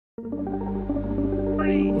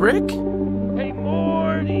Rick? Hey,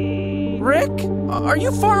 Morty! Rick? Are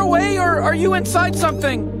you far away or are you inside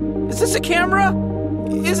something? Is this a camera?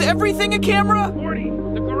 Is everything a camera? Morty!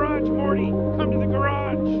 The garage, Morty! Come to the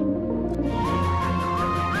garage!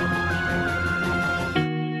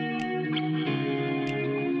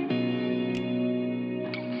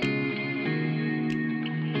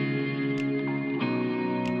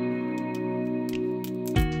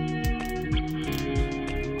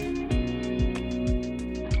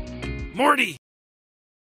 Morty!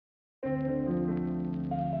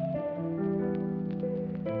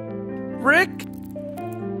 Rick?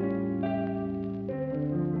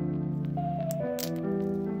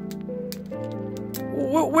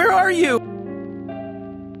 Where are you?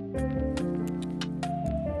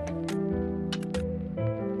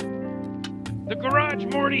 The garage,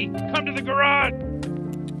 Morty! Come to the garage!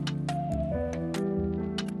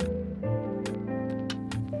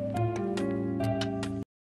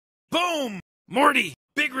 Boom! Morty!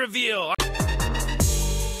 Big reveal!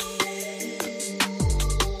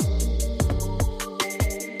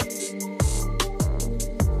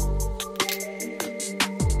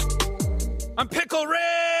 I'm Pickle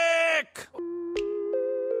Rick!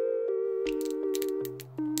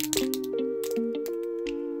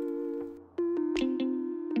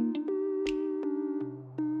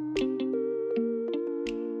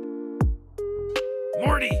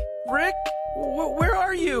 Morty! Rick? Where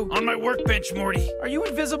are you? On my workbench, Morty. Are you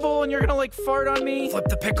invisible and you're gonna like fart on me? Flip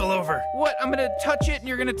the pickle over. What? I'm gonna touch it and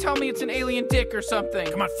you're gonna tell me it's an alien dick or something.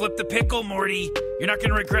 Come on, flip the pickle, Morty. You're not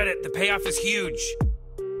gonna regret it. The payoff is huge.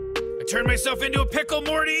 I turned myself into a pickle,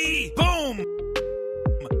 Morty! Boom!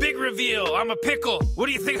 Big reveal. I'm a pickle. What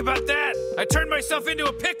do you think about that? I turned myself into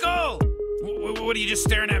a pickle! What are you just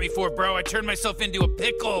staring at me for, bro? I turned myself into a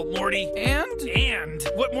pickle, Morty. And? And?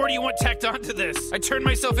 What more do you want tacked onto this? I turned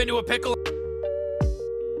myself into a pickle.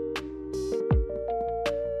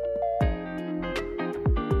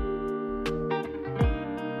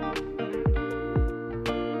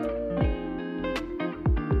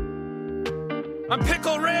 I'm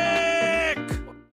Pickle Rick!